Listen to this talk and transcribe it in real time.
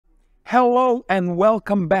Hello and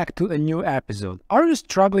welcome back to a new episode. Are you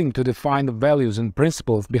struggling to define the values and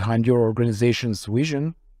principles behind your organization's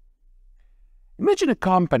vision? Imagine a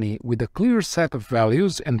company with a clear set of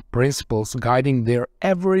values and principles guiding their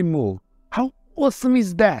every move. How awesome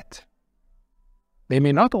is that? They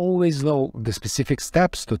may not always know the specific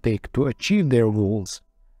steps to take to achieve their goals,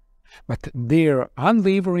 but their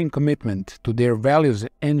unwavering commitment to their values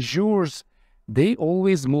ensures they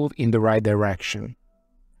always move in the right direction.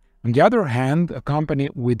 On the other hand, a company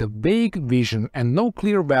with a vague vision and no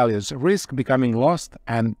clear values risks becoming lost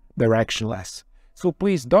and directionless. So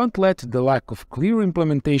please don't let the lack of clear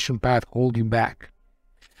implementation path hold you back.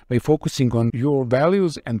 By focusing on your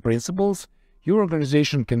values and principles, your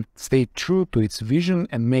organization can stay true to its vision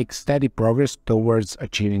and make steady progress towards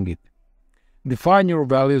achieving it. Define your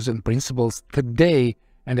values and principles today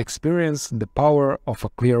and experience the power of a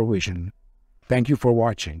clear vision. Thank you for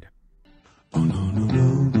watching.